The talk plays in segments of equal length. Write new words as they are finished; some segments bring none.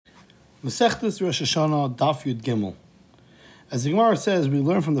Masechtas Rosh Hashanah Daf Yud Gimel. As the Gemara says, we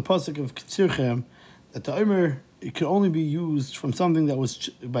learn from the pasuk of Ketzirchem that the Omer it could only be used from something that was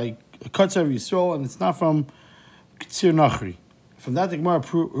by a Katzar Yisrael, and it's not from Ketzir Nachri. From that, the Gemara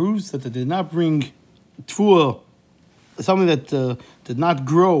proves that they did not bring Tfuah, something that did not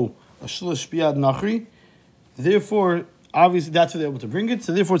grow a Shlish Biyad Nachri. Therefore, obviously, that's why they're able to bring it.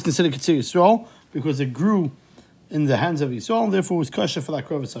 So therefore, it's considered Ketzir Yisrael because it grew in the hands of Yisrael, and therefore it was kosher for that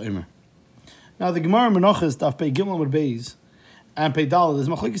Krovitz HaOmer. Now the Gemara Menachos Daf Pei Gimel Amud Beis and Pei Daled is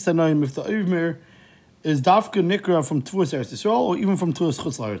machlokes tanoim if the Omer is Dafka Nikra from Tvus Eretz Yisrael or even from Tvus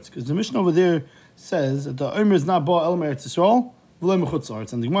Chutz La'aretz, because the Mishnah over there says that the Omer is not Ba El Eretz Yisrael v'lo Chutz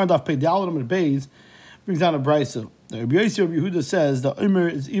La'aretz, and the Gemara Daf Pei Daled Amud Beis brings down a brayso. The Rabbi Yossi Rabbi Yehuda says the Omer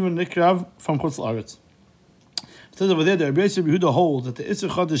is even Nikrav from Chutz La'aretz. It says over there the Rabbi Yossi Rabbi Yehuda holds that the Isser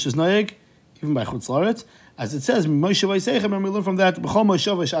Chodesh is Noyeg even by Chutz La'aretz, as it says Moshe Vayseichem, and we learn from that B'chol Moshe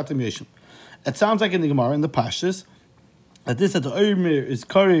Vayishatim Yeshim. It sounds like in the Gemara, in the Pashtus, that the Omer is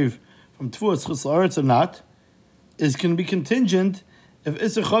Karev from Tfuas Chutz La'aretz or not, is can be contingent if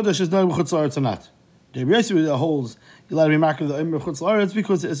Isser Chodesh is Noyeg Chutz La'aretz or not. The Rabbi Yossi holds you allowed to be makriv the Omer Chutz La'aretz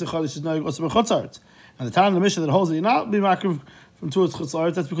because the Isser Chodesh is Noyeg also Chutz La'aretz. And the Tana of the Mishnah that holds that you not be makriv from Tfuas Chutz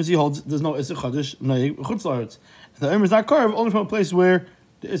La'aretz, that's because he holds there's no Isser Chodesh Noyeg Chutz La'aretz. And the Omer is not Karev only from a place where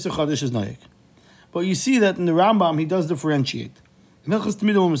the Isser Chodesh is Noyeg. But you see that in the Rambam he does differentiate. In Milchas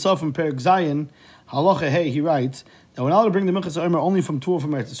Tamidim himself in Perek Zayin, Halacha Hey, he writes that we're allowed to bring the Milchas Omer only from Tuah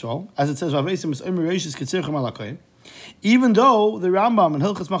from Eretz Yisrael, as it says, Vavesim is Omer Reishis Ketzirchem Alakayim. Even though the Rambam in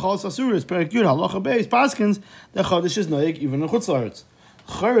Hilchas Machalas Asuris, Perek Yud, Halacha Beis, Paskins, the Chodesh is Noyeg even in Chutz La'aretz.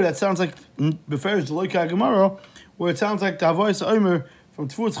 Chayr, that sounds like Beferish Deloika Gemara, where it sounds like the Havayis Omer from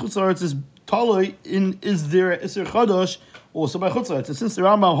Tuah Chutz La'aretz is Taloi in is there Isser Chodesh also by Chutz La'aretz. And since the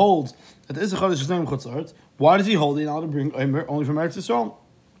Rambam holds that the Isser Chodesh is named Chutz La'aretz, why does he hold it allowed to bring Omer only from Eretz Yisrael?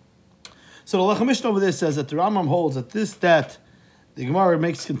 So the Lechem Mishnah over there says that the Rambam holds that the Gemara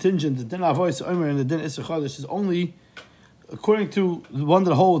makes contingent the din Avois Omer and the din Isser Chodesh is only according to the one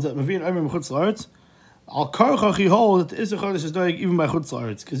that holds that Mavin Omer Chutz La'aretz. Al Karchach he holds that the Isser Chodesh is noyeg even by Chutz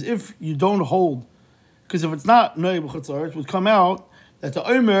La'aretz, because if you don't hold, because if it's not noyeg by Chutz La'aretz, it would come out that the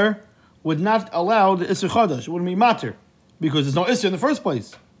Omer would not allow the Isser Chodesh. It wouldn't be matter because there's no Isser in the first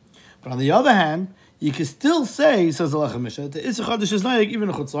place. But on the other hand, you can still say, says the Lechem Mishnah, that the Isser Chodesh is noyeg even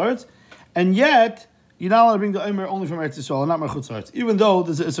in Chutz La'aretz, and yet you're not allowed to bring the Omer only from Eretz Yisrael and not from Chutz La'aretz, even though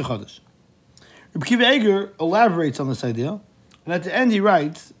there's an Isser Chodesh. Rabbi Kiva Eger elaborates on this idea, and at the end he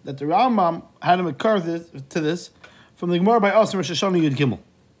writes that the Rambam had him occur to this from the Gemara by us in Rosh Hashanah Yud Gimel.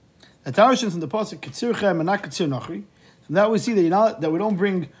 That Tarashins in the pasuk Ketzirchem and not Ketzir Nachri. From that we see that we don't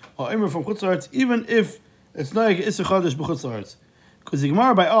bring Omer from Chutz La'aretz even if it's noyeg Isser Chodesh b'Chutz La'aretz. Because the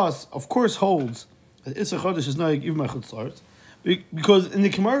Gemara by us, of course, holds that Isser Chodesh is noyeg even by Chutz La'aretz. Because in the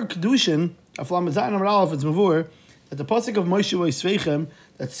Gemara Kedushin, Aflam Zayin Amar Aleph, it's Mavur, that the pasuk of Moshe Vayisveichem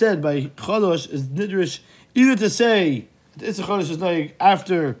that said by Chodesh is nidrish either to say that Isser Chodesh is noyeg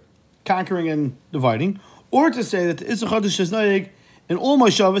after conquering and dividing, or to say that the Isser Chodesh is noyeg in all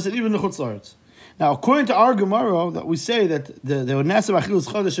Moshavos and even the Chutz La'aretz. Now, according to our Gemara, that we say that the Nasa Achilus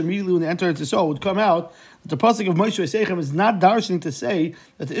Chodesh immediately when they enter into Yisrael would come out, that the pasuk of Moshe Vayisveichem is not darshaning to say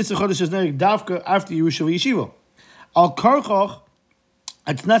that the Isser Chodesh is noyeg dafka after Yerusha V'Yeshiva. Al Karchach,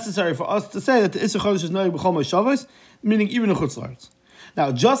 it's necessary for us to say that the Isser Chodesh is noyeg b'chol Moshavos, meaning even in Chutz La'aretz.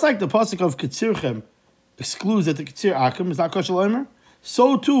 Now, just like the pasuk of Ketzirchem excludes that the Ketzir Akim is not kosher Omer,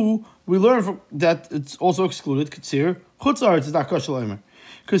 so too we learn from that it's also excluded Ketzir Chutz La'aretz is not kosher Omer.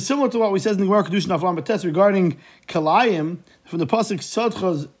 Because similar to what we said in the Gemara Kedushin Avlam Bates regarding Kalayim, from the pasuk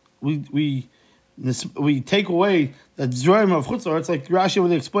Sodchaz we take away that Zroim of Chutz La'aretz, like Rashi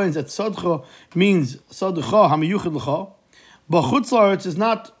when he explains that Sodcha means Sodcha Hamayuchid L'cha, but Chutz La'aretz is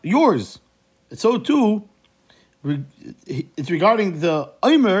not yours. And so too, it's regarding the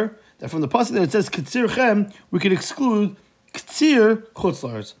Omer that from the pasuk that it says Ketzir Chem, we can exclude Ketzir Chutz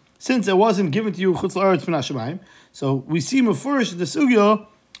La'aretz, since it wasn't given to you Chutz La'aretz Min HaShamayim. So we see Mefurish the Sugya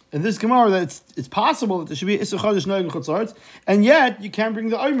in this Gemara that it's possible that there should be Isser Chodesh noyeg Chutz La'aretz, and yet you can't bring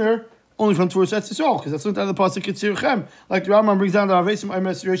the Omer only from Turas Eretz Yisrael, because that's not the pasuk Ketzir Chem, like the Rambam brings down the Avesim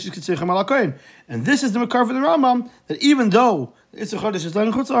Omer Reishis Ketzirchem Alakayim. And this is the Makar for the Rambam that even though the Isser Chodesh is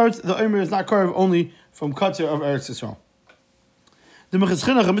noyeg Chutz La'aretz, the Omer is not carved only from Ketzir of Eretz Yisrael. The Mechas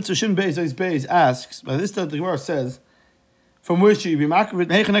Chinuch of Mitzvah Shin Beis asks, by this time the Gemara says, from where should you be makriv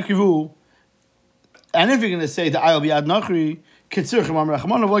heichen ekrivu? And if you're going to say that I'll be ad nachri Ketzirchem Amar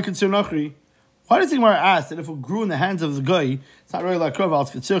Rachmana, why Ketzir Nachri? Why does the Gemara ask that if it grew in the hands of the guy, it's not really like Krova,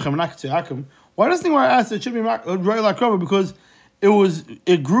 it's Ketzirchem and not Ketzir Hakim? Why does the Gemara ask that it should be really like Krova? Because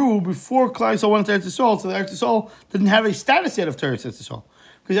it grew before Klal Yisrael went to Eretz Yisrael, so the Eretz Yisrael didn't have a status yet of Teretz Eretz Yisrael.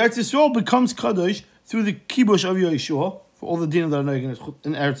 Because Eretz Yisrael becomes Kadosh through the kibush of Yeshua, for all the din that are in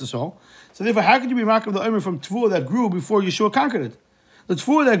Eretz Yisrael. So therefore, how could you be Makav the Omer from Tvua that grew before Yeshua conquered it? The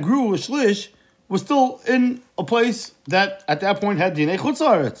Tvua that grew, a Shlish, was still in a place that at that point had Dinei Chutz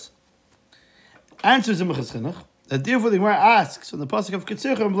La'aretz. Answers in Mechas Chinuch that therefore the Gemara asks on the pasuk of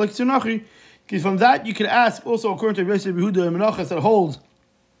Ketzirchem like Tzunachi, because from that you can ask also according to Rabbi Yosef Yehuda and Menachos that holds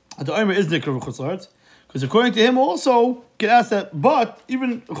that the Omer is Nikra of Chutz La'aretz, because according to him also you can ask that, but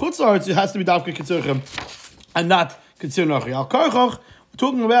even Chutz La'aretz it has to be Davka Ketzirchem and not Ketzirnachi. Al Karchach we're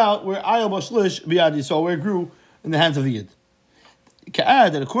talking about where Ayal Bashlish Biyad Yisrael, where it grew in the hands of the Yid. You can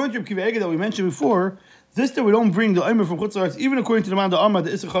add that according to Reb Kiva Eger that we mentioned before, this that we don't bring the Omer from Chutz La'aretz, even according to the man the Amma,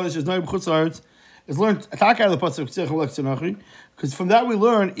 the Issach Chodesh is Noib Chutz La'aretz, is learned attack out of the pasuk of Tzirchem Lek Tzunachi, because from that we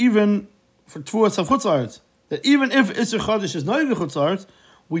learn even for Tvuas of Chutz La'aretz that even if Issach Chodesh is Noib Chutz La'aretz,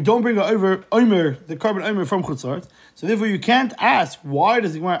 we don't bring over Omer, the carbon Omer from Chutz La'aretz. So therefore you can't ask why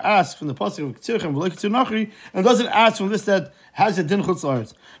does the Gemara ask from the pasuk of Tzirchem Lek Tzunachi and it doesn't ask from this that has a din Chutz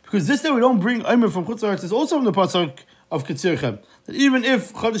La'aretz, because this that we don't bring Omer from Chutz La'aretz is also from the pasuk of Ketzirchem, that even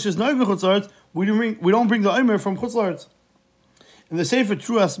if Chodesh is Noib Chutz La'aretz, we don't bring the Omer from Chutz La'aretz. In the Sefer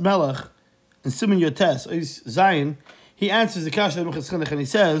Truas Melech, in Simon Yotes, Zion, he answers the Kasha of Mechas Chinuch and he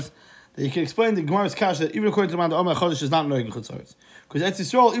says that you can explain the Gemara's Kasha that even according to the man the Omer Chodesh is not Noig Chutz La'aretz, because Eretz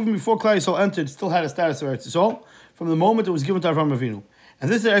Yisrael, even before Klal Yisrael entered, still had a status of Eretz Yisrael from the moment it was given to Avraham Avinu. And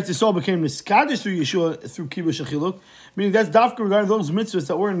this Eretz Yisrael became Niskadish through Yeshua through Kibush and Chiluk, meaning that's Dafka regarding those mitzvahs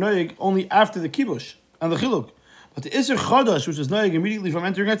that were Noig only after the Kibush and the Chiluk. But the Isser Chodesh, which was Noig immediately from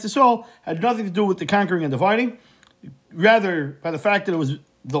entering Eretz Yisrael, had nothing to do with the conquering and dividing, rather by the fact that it was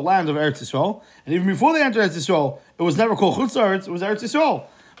the land of Eretz Yisrael, and even before they entered Eretz Yisrael, it was never called Chutz La'aretz, it was Eretz Yisrael,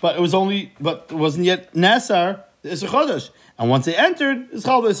 but it wasn't yet Nasar, the Isser Chodesh. And once they entered, it's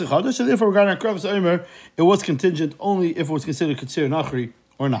called the Isser Chodesh, so therefore regarding Kravas Omer, it was contingent only if it was considered Ketzir Nachri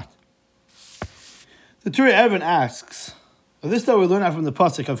or not. The Turei Even asks, this that we learn out from the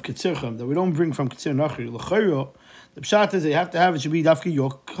pasuk of Ketzirchem, that we don't bring from Ketzir Nachri, L'chayro, the pshat is that you have to have it should be Dafki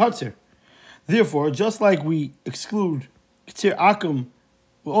Yok Chatzir. Therefore, just like we exclude Ketzir Akum,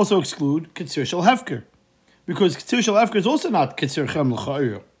 we also exclude Ketzir Shel Hefker, because Ketzir Shel Hefker is also not Ketzir Chem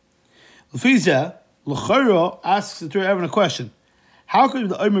L'chayro. L'fizeh, L'chayro asks the Turei Even a question: how could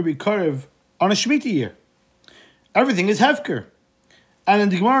the Omer be Karev on a Shemitah year? Everything is Hefker. And in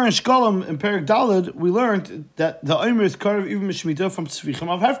the Gemara and Shkolim in Perek Daled, we learned that the Omer is Karev even Shemitah from Tzvichim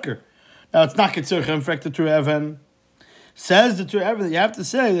of Hefker. Now it's not Ketzir Chem, in fact the Turei Even says the Turei Even that you have to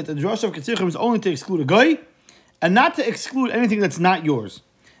say that the Drosh of Ketzir Chem is only to exclude a guy and not to exclude anything that's not yours.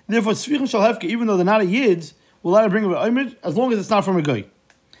 Therefore, Tzvichim Shel Hefker, even though they're not a Yid, will let it bring an Omer as long as it's not from a guy.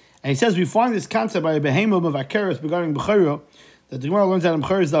 And he says we find this concept by a Behemah of Akeres regarding Bechayro, that the Gemara learns out in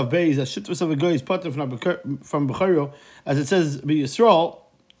Bechayro's Daf Beis that Shittus of a guy is patur from Bechayro, as it says Be Yisrael,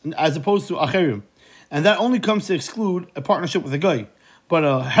 as opposed to Acherim, and that only comes to exclude a partnership with a guy. But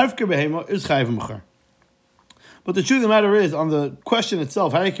a Hefker Behemah is Chayiv and Bechar. But the truth of the matter is, on the question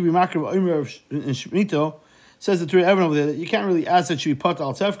itself, how you can be Makar Omer in Shemitah, says the Turei Even over there that you can't really ask that should be patur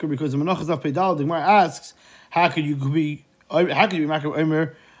al Tefker, because the Menachos Daf Pedal, the Gemara asks, how could you be Makar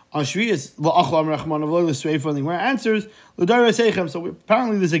Omer on Shvi'is la'achlam rachman of l'sreifa, and the Gemara answers l'dayra seichem. So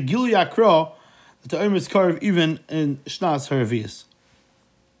apparently there's a Gilui Akra that the Omer is carved even in Shnas Haravias.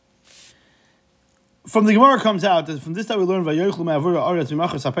 From the Gemara comes out that from this that we learn Vayochlu me'avura aretz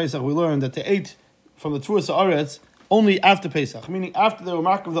v'machas haPesach, we learn that they ate from the Tvuas Aretz only after Pesach, meaning after they were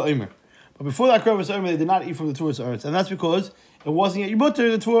marked of the Omer. But before that Kravas Omer, they did not eat from the Tvuas Aretz, and that's because it wasn't yet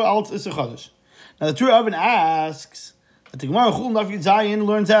Yibuter, the Tvua Alt Isser Chodesh. Now the Turei Even asks that the Gemara Chul Naf Yud Zayin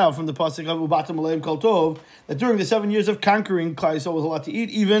learns out from the pasuk of Ubatam Aleim Kol Tov that during the 7 years of conquering, Klal Yisrael was allowed to eat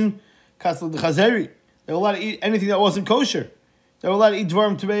even Kastel Chazeri. They were allowed to eat anything that wasn't kosher. They were allowed to eat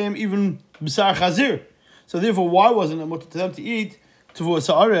Dvarim Tebeim, even B'sar Chazir. So therefore, why wasn't it mutter to them to eat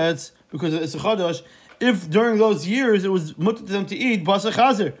Tvuas Haaretz because it's a Chodesh? If during those years it was mutter to them to eat Basar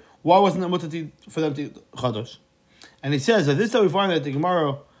Chazir, why wasn't it mutter for them to eat Chodesh? And he says that this time we find that the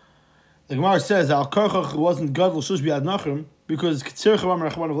Gemara says that Al Karchach wasn't Gadol Shush Biad Nachrim because Ketzir Chavam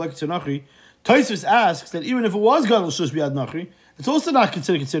Rachman of Lek Nachri. Tosfos asks that even if it was Gadol Shush Biad Nachri, it's also not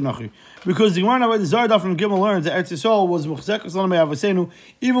considered Ketzir Nachri because the Gemara now the Zardah from Gimel learns that Eretz Yisrael was Muchzek L'Sanamei Avosenu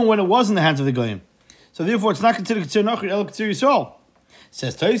even when it was in the hands of the Goyim. So therefore, it's not considered Ketzir Nachri El Ketzir Yisrael.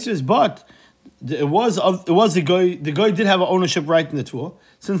 Says Tosfos, but it was the Goy. The Goy did have an ownership right in the Tvua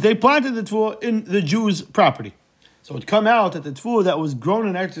since they planted the Tvua in the Jews' property. So it would come out that the Tvua that was grown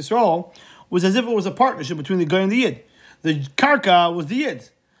in Eretz Yisrael was as if it was a partnership between the Goy and the Yid. The Karka was the Yid,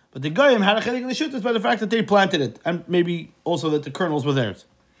 but the Goyim had a chelik in the shuttas by the fact that they planted it, and maybe also that the kernels were theirs.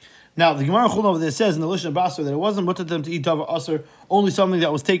 Now, the Gemara Chulin over there says in the Lishna Basra that it wasn't mutter to them to eat davar aser, only something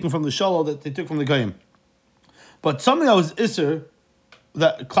that was taken from the shalal that they took from the goyim. But something that was iser,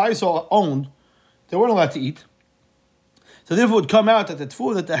 that Klal Yisrael owned, they weren't allowed to eat. So therefore it would come out that the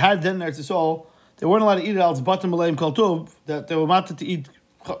tefillah that they had then in Eretz Yisrael, they weren't allowed to eat it al batim malayim kol tov, that they were matter to eat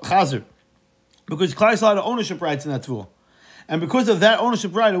chazer. Because Klal Yisrael had ownership rights in that tefillah. And because of that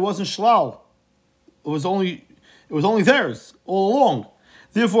ownership right, it wasn't shlal. It was only theirs all along.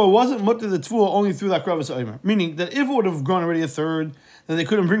 Therefore, it wasn't mutter the tefillah only through that kravas omer. Meaning that if it would have grown already a third, then they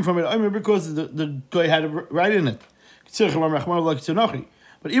couldn't bring from it omer because the guy had it right in it.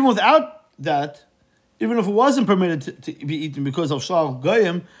 But even without that, even if it wasn't permitted to be eaten because of shlal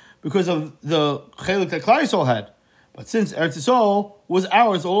goyim, because of the chelik that Klal Yisrael had, but since Eretz Yisrael was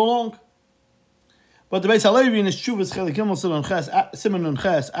ours all along. But the Beis Halevi in his Shuvas Chelik Gimel Simon Nun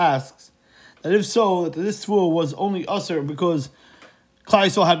Ches asks that if so, that this tefillah was only usher because Klal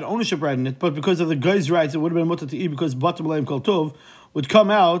Yisrael had an ownership right in it, but because of the guy's rights, it would have been mutter to eat because batim malayim kol tov would come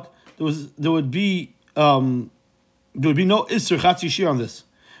out. There would be no isser chatzi shir on this,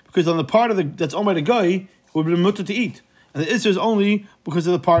 because on the part of that's owned by the guy, it would have been mutter to eat, and the isser is only because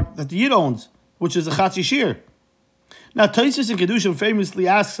of the part that the yid owns, which is a chatzi shir. Now Taisus in Kedushim famously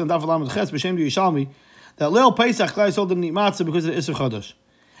asks on Daf Lamed Ches b'Shem Yerushalmi that Leil Pesach Klal Yisrael didn't eat matzah because of the isser chadash,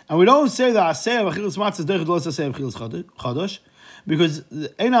 and we don't say that aseh of achilas matzah is derech lo aseh of achilas chadash. Because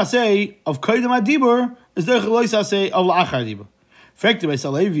the ein aseh of koydem adibur is derech lo aseh of la'achar adibur. Fact by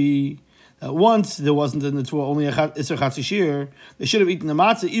Salevi that once there wasn't in the tefillah only a iser chatzi shir, they should have eaten the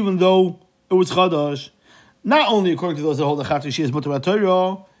matzah even though it was chadash. Not only according to those that hold the chatzi shir is mutter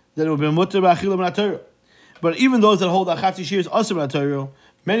b'Torah, that it would be mutter b'achilah b'Torah, but even those that hold the chatzi shir is asur b'Torah,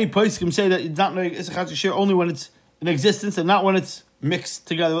 many poskim say that it's not like iser chatzi shir only when it's in existence and not when it's mixed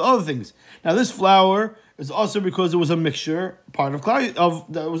together with other things. Now this flour is also because it was a mixture, part of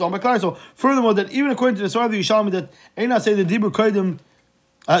that was on my Klal. So furthermore, that even according to the Svar of the Yishalmi, that Eina say the Dibur Kodim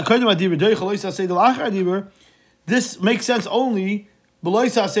Adibur, Doichaloisa say the Lachar Adibur, this makes sense only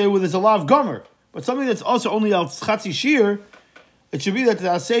Beloisa say with his alav gomer. But something that's also only al Chatzi Shir, it should be that the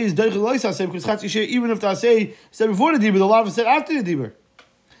Asay is Doichaloisa say because Chatzi Shir, even if the Asay said before the Dibur, the alav is said after the Dibur.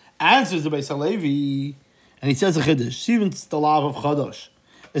 Answers the Beis Halevi, and he says a Chiddush, even it's the lav of Chadash.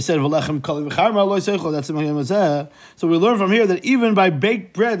 It said, "V'lechem kali v'charma lo yiseichol." That's the Magen. So we learn from here that even by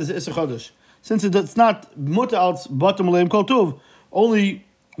baked bread is iser chodesh, since it's not mutter al batim malayim kol tov. Only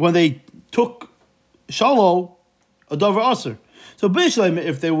when they took shalol a davar aser. So b'ishleim,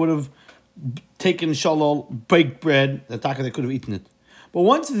 if they would have taken shalol baked bread, the taka they could have eaten it. But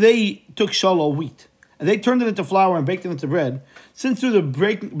once they took shalol wheat and they turned it into flour and baked it into bread, since through the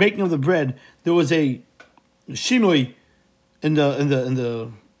baking of the bread there was a shinoi in the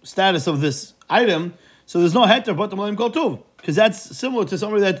status of this item, so there's no heter but the malayim kol tov, because that's similar to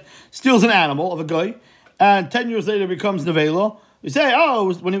somebody that steals an animal of a guy, and 10 years later becomes nevela. You say,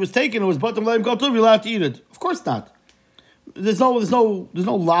 when he was taken, it was but the malayim kol tov. You're allowed to eat it. Of course not. There's no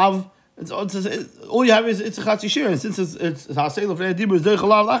lav. All you have is it's a chatzi shir, and since it's hasei lefnei dibur, it's derech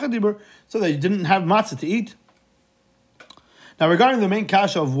lav lachar dibur, so they didn't have matzah to eat. Now, regarding the main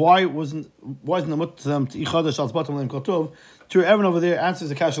kasha of why wasn't the mut to them to eat chadash al batim malayim kol tov, Tur Evan over there answers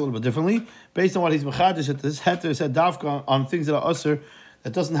the kasha a little bit differently, based on what he's mechadish that this heter said dafka on things that are usher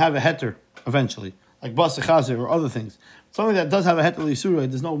that doesn't have a heter eventually, like bas chazer or other things. Something that does have a heter l'isura,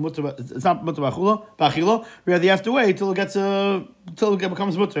 there's no mutter. It's not mutter b'achilo. You have to wait till it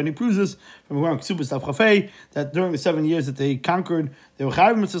becomes mutter. And he proves this from Gemara Ksubas Daf Chafei that during the 7 years that they conquered, they were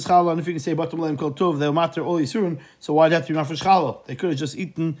chayv mitzvah challah, and if you can say batim malayim kol tov, they were matter all yisurin. So why did it have to be mafresh challah? They could have just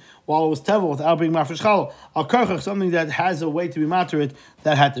eaten while it was tevel without being mafresh challah. Al karchach, something that has a way to be matter it,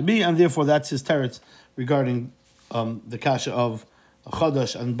 that had to be, and therefore that's his teretz regarding the kasha of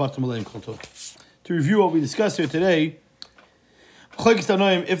chadash and batim malayim kol tov. To review what we discussed here today. If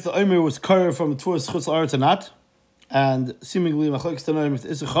the Omer was carried from towards Chutz La'aretz or not, and seemingly if the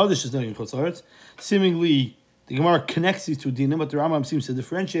Isser Chodesh is doing Chutz La'aretz, seemingly the Gemara connects these two dinim, but the Rambam seems to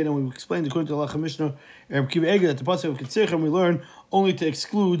differentiate, and we explained according to the Halacha Mishnah Reb Kiva Eger that the pasuk of Ketzirchem we learn only to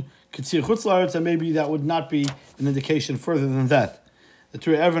exclude Ketzir Chutz La'aretz, and maybe that would not be an indication further than that. The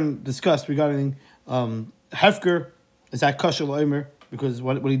Torah Evan discussed regarding Hefker is that Kosher La'omer, because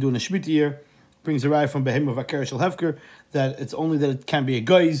what he do in a Shemitah year brings a raya from Behemah Vakar Shel Hefker that it's only that it can be a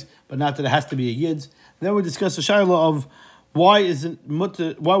guy's, but not that it has to be a yid's. And then we discuss the shayla of why wasn't it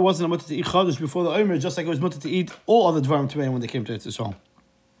mutter to eat chadash before the Omer, just like it was mutter to eat all other dvarim tamei when they came to Eretz Yisrael.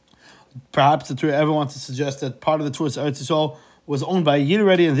 Perhaps the Torah ever wants to suggest that part of the Torah Eretz Yisrael was owned by a yid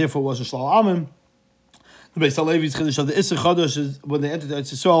already, and therefore wasn't shlal amim. The Beis Halevi's chiddush of the Isser Chadash is when they entered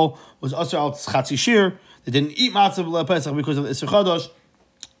Eretz Yisrael was asur al chatzi shir. They didn't eat matzah b'leil Pesach because of the Isser Chadash.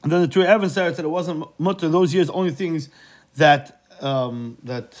 And then the Turei Even said that it wasn't mutter those years, only things that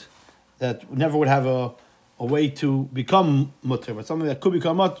that never would have a way to become mutter, but something that could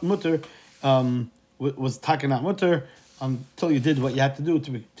become mutter was taken out mutter until you did what you had to do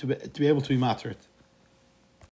to be able to be matter it.